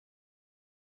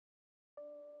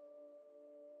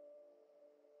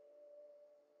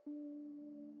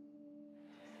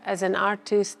As an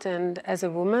artist and as a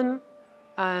woman,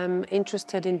 I'm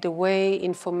interested in the way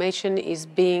information is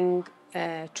being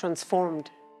transformed.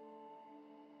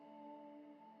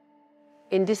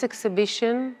 In this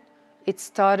exhibition, it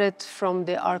started from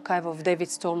the archive of David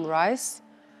Storm Rice,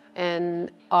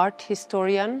 an art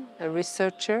historian, a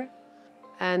researcher,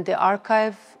 and the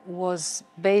archive was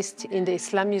based in the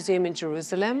Islam Museum in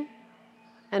Jerusalem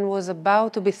and was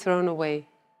about to be thrown away.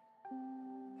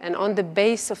 And on the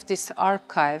base of this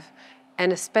archive,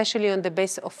 and especially on the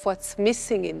base of what's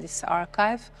missing in this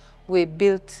archive, we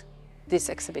built this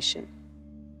exhibition.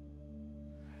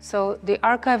 So the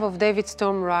archive of David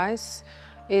Storm Rice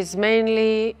is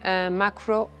mainly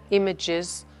macro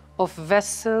images of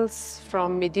vessels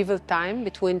from medieval time,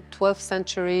 between 12th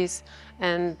centuries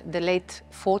and the late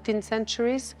 14th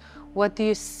centuries. What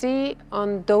you see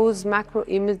on those macro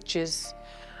images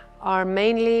are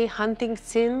mainly hunting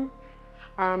scene,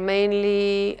 are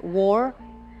mainly war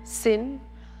scene.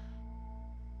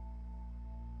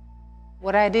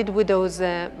 What I did with those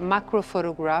macro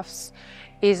photographs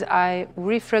is I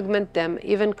refragment them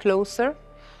even closer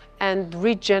and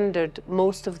regendered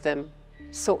most of them.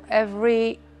 So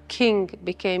every king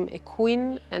became a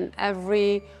queen and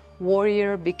every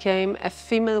warrior became a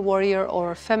female warrior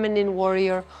or a feminine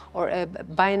warrior or a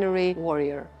binary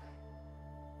warrior.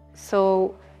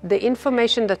 So the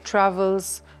information that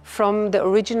travels from the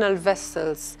original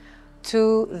vessels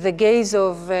to the gaze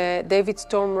of David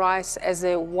Storm Rice as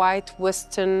a white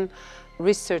Western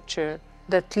researcher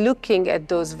that looking at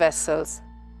those vessels.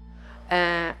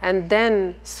 And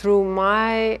then through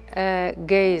my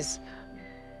gaze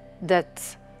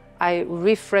that I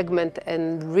refragment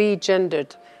and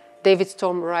regendered David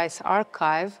Storm Rice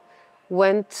archive,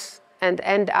 went and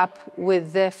end up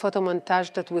with the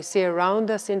photomontage that we see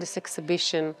around us in this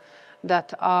exhibition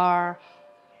that are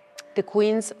the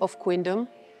queens of Queendom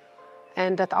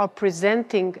and that are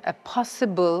presenting a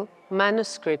possible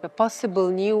manuscript, a possible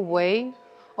new way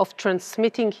of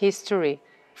transmitting history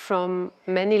from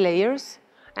many layers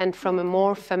and from a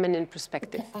more feminine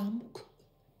perspective.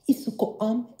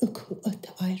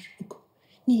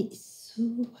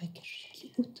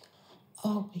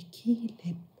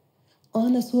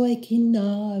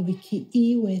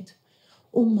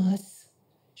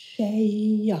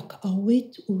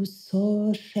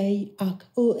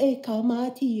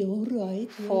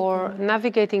 For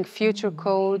navigating future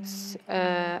codes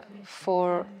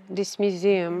for this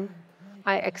museum,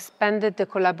 I expanded the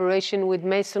collaboration with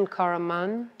Maisoun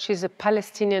Karaman. She's a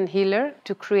Palestinian healer,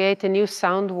 to create a new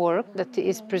sound work that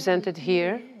is presented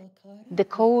here. The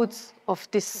codes of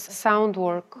this sound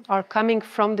work are coming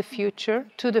from the future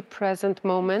to the present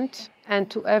moment and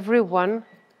to everyone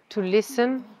to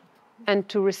listen and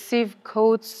to receive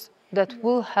codes that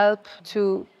will help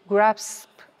to grasp,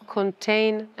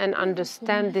 contain and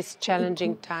understand this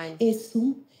challenging time.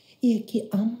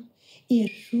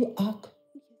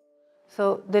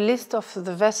 So the list of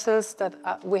the vessels that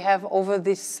we have over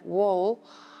this wall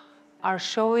are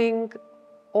showing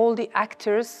all the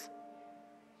actors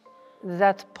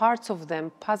that parts of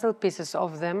them, puzzle pieces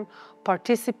of them,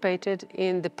 participated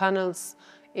in the panels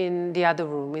in the other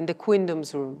room, in the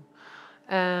Queendom's room.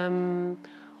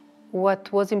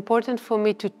 What was important for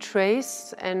me to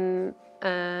trace, and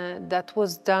that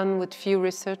was done with few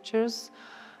researchers,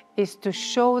 is to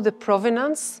show the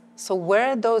provenance, so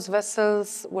where those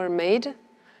vessels were made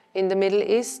in the Middle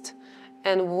East,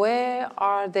 and where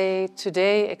are they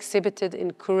today exhibited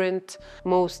in current,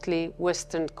 mostly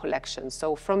Western collections.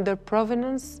 So from their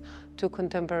provenance to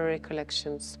contemporary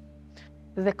collections.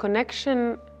 The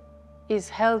connection is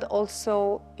held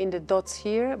also in the dots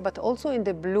here, but also in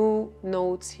the blue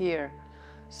notes here.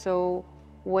 So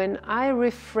when I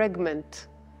refragment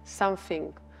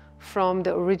something from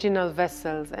the original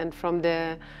vessels and from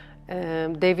the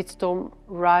David Storm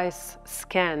Rice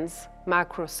scans,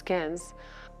 macro scans,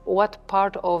 what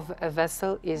part of a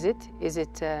vessel is it? Is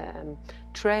it a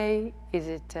tray? Is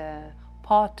it a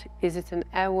pot? Is it an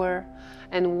hour?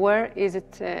 And where is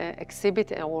it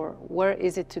exhibited, or where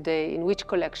is it today? In which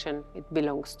collection it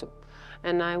belongs to?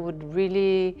 And I would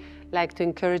really like to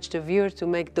encourage the viewer to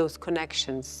make those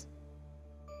connections.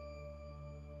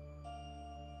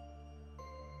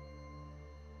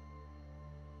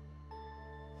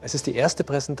 Es ist die erste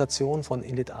Präsentation von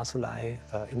Ilit Azoulay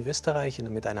in Österreich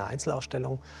mit einer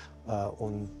Einzelausstellung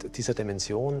und dieser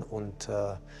Dimension und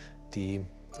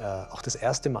auch das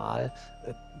erste Mal,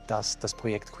 dass das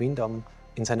Projekt Queendom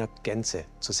in seiner Gänze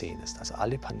zu sehen ist. Also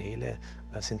alle Paneele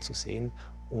sind zu sehen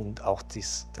und auch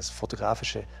das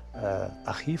fotografische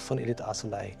Archiv von Ilit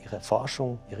Azoulay, ihre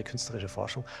Forschung, ihre künstlerische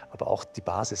Forschung, aber auch die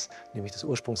Basis, nämlich das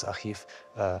Ursprungsarchiv,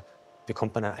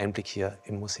 bekommt man einen Einblick hier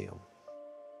im Museum.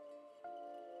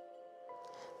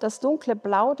 Das dunkle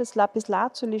Blau des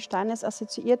Lapislazuli-Steines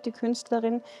assoziiert die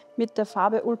Künstlerin mit der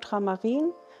Farbe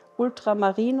Ultramarin.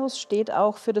 Ultramarinus steht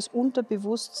auch für das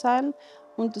Unterbewusstsein.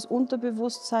 Und das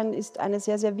Unterbewusstsein ist eine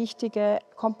sehr, sehr wichtige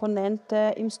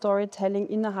Komponente im Storytelling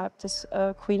innerhalb des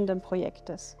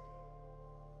Queendom-Projektes.